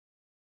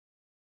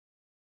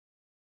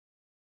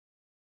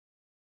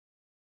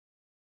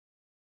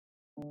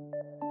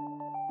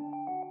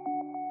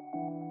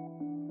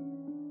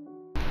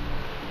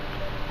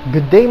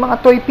Good day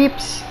mga Toy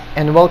Peeps!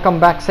 And welcome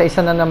back sa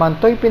isa na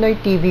naman Toy Pinoy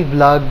TV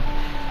vlog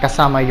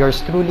kasama yours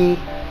truly,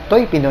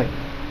 Toy Pinoy.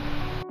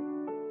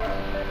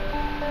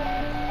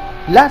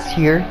 Last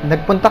year,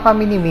 nagpunta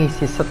kami ni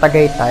Mrs. sa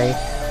Tagaytay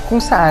kung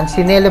saan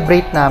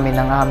sinelebrate namin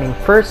ang aming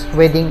first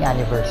wedding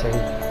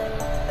anniversary.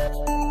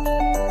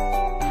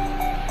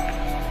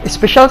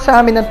 Espesyal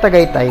sa amin ng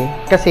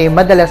Tagaytay kasi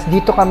madalas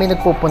dito kami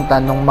nagpupunta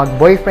nung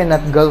mag-boyfriend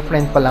at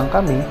girlfriend pa lang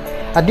kami.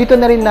 At dito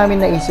na rin namin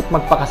naisip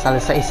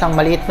magpakasal sa isang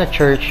maliit na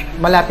church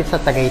malapit sa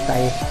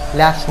Tagaytay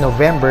last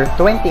November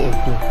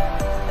 2018.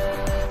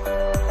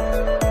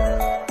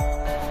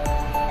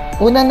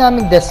 Una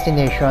naming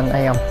destination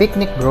ay ang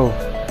Picnic Grove.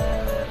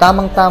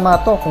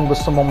 Tamang-tama to kung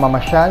gusto mong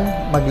mamasyal,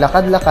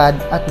 maglakad-lakad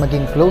at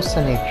maging close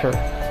sa nature.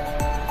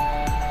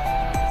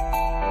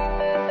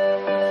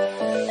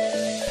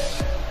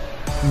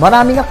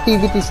 Maraming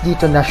activities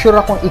dito na sure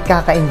akong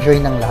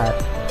ikaka-enjoy ng lahat.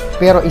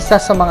 Pero isa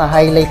sa mga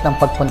highlight ng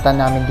pagpunta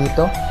namin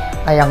dito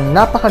ay ang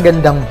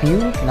napakagandang view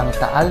ng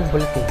Taal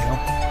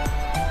Volcano.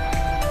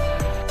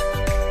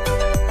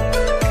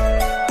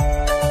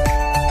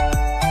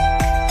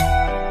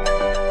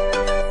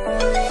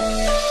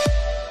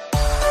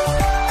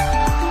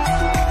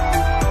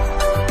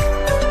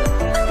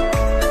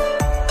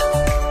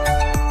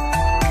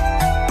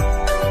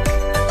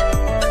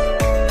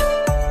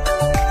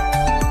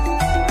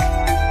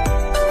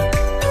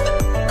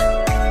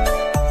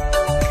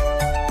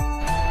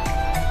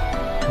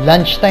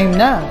 Lunchtime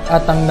na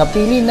at ang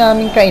napili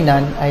naming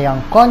kainan ay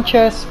ang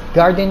Conchas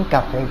Garden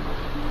Cafe.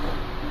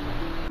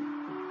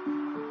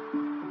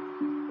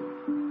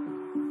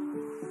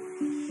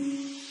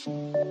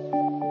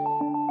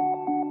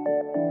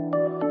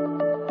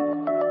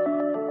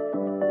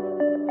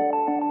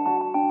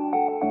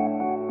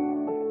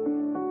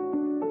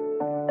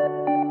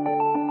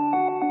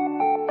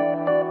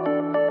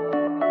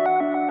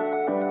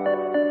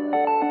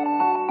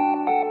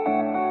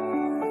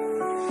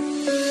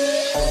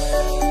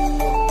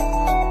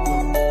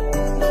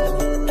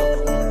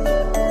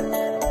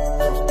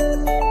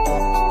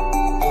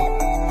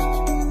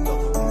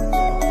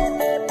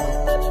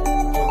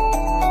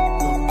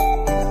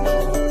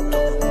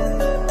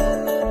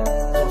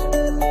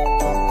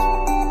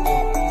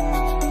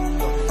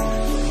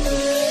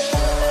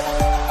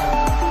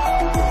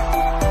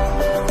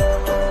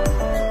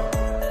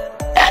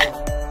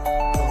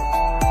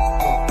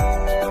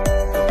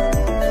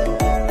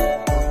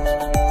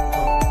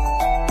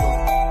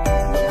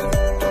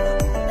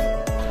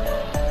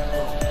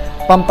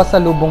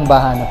 Pampasalubong ba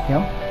hanap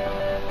nyo?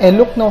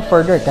 Look no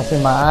further kasi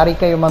maaari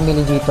kayo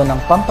mamili dito ng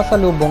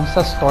pampasalubong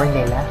sa store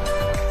nila.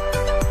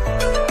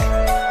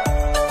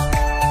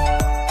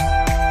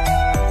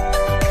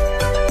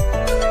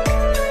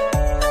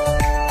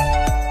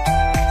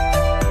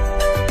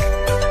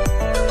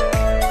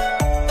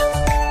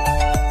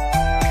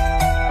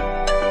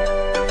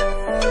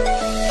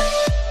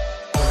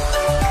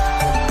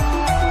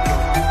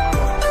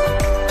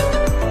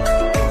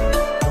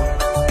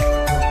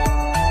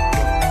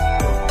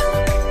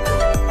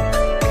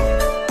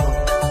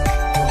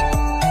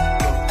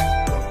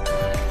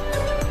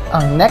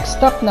 Ang next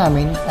stop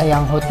namin ay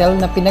ang hotel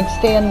na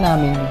pinagstayan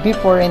namin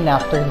before and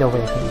after the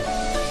wedding.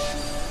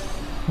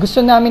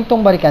 Gusto namin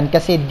tong balikan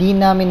kasi di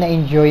namin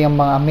na-enjoy ang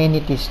mga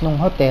amenities ng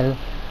hotel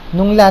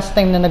nung last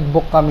time na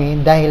nag-book kami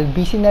dahil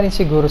busy na rin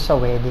siguro sa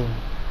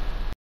wedding.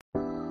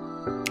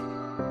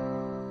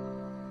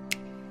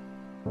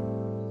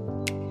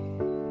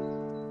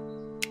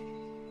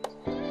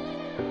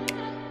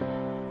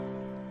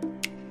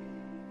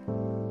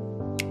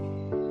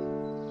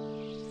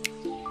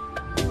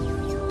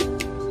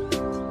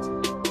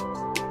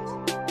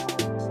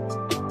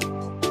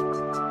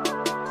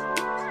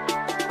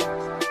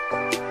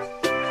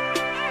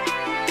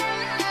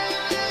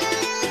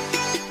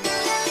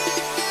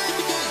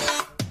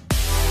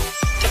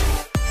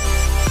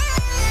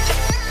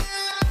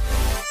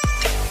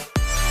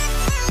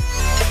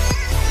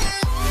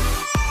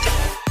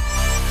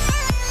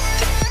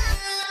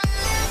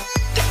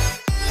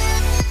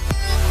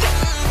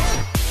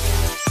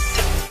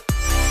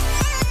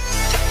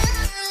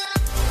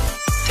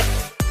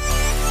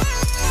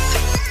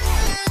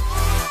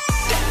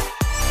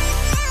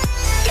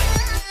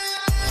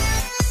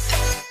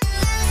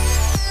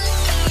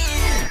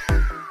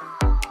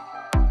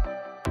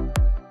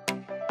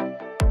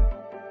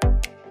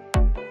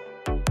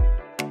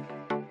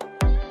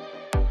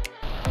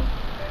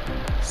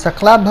 Sa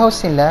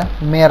clubhouse nila,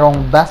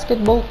 merong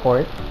basketball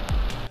court,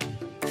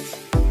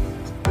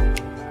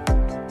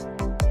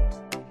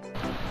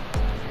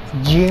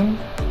 gym,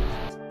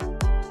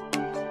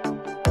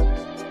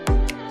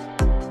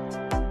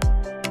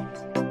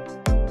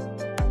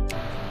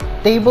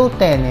 table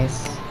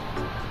tennis,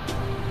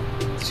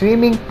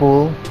 swimming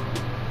pool,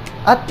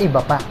 at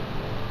iba pa.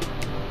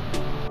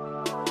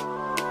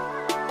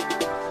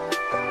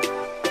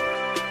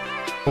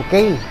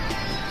 Okay,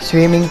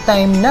 swimming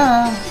time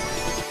na!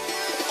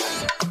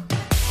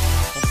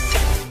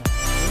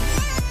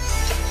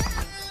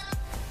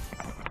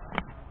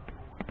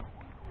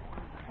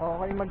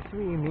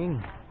 mag-swimming.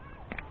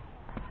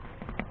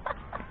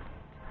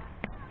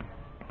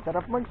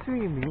 Sarap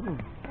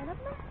mag-swimming.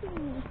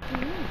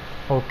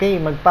 Okay,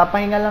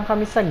 magpapahinga lang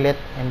kami saglit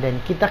and then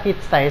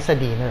kita-kits tayo sa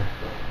dinner.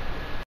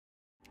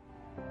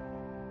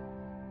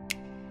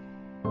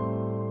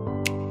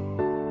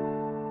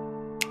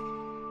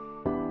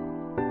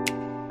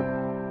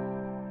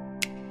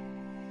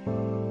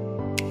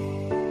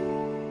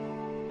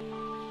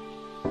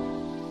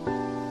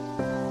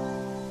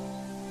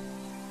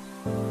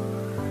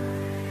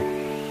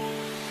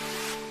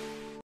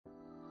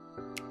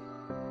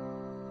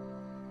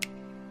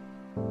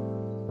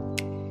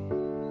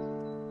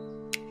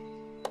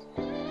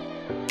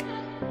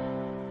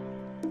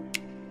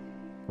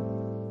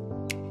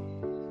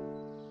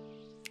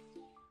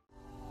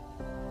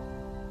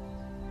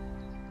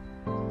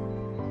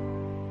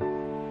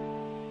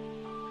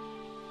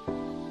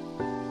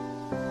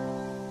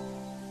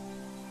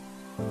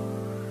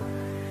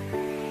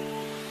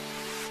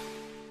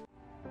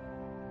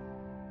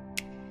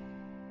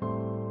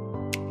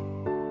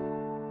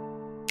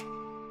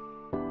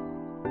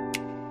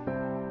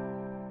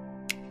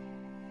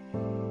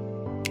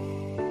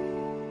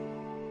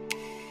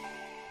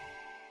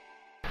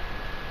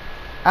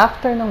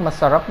 After ng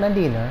masarap na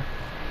dinner,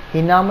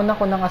 hinamon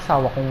ako ng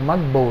asawa kong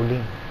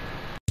mag-bowling.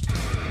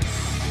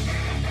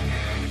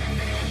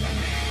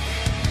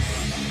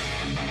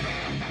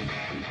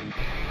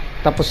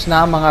 Tapos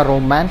na ang mga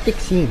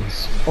romantic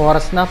scenes.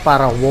 Oras na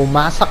para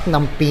wumasak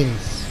ng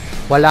pins.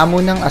 Wala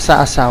mo nang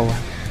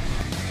asa-asawa.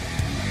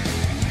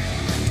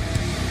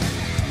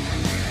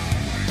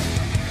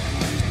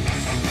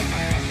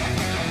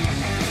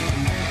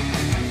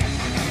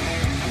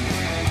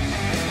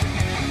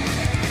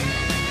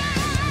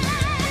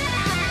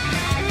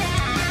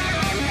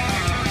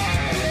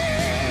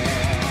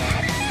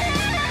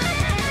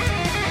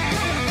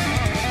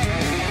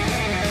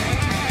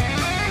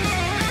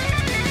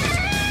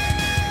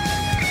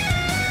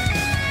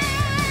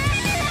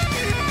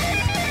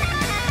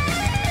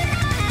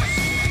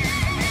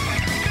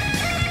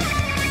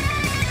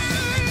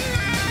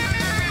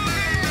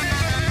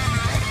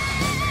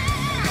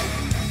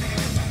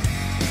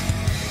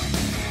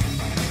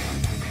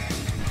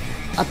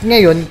 At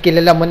ngayon,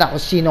 kilala mo na kung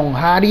sinong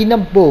hari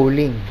ng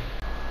bowling.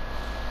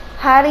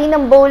 Hari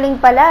ng bowling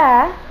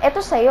pala,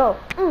 eto sa'yo.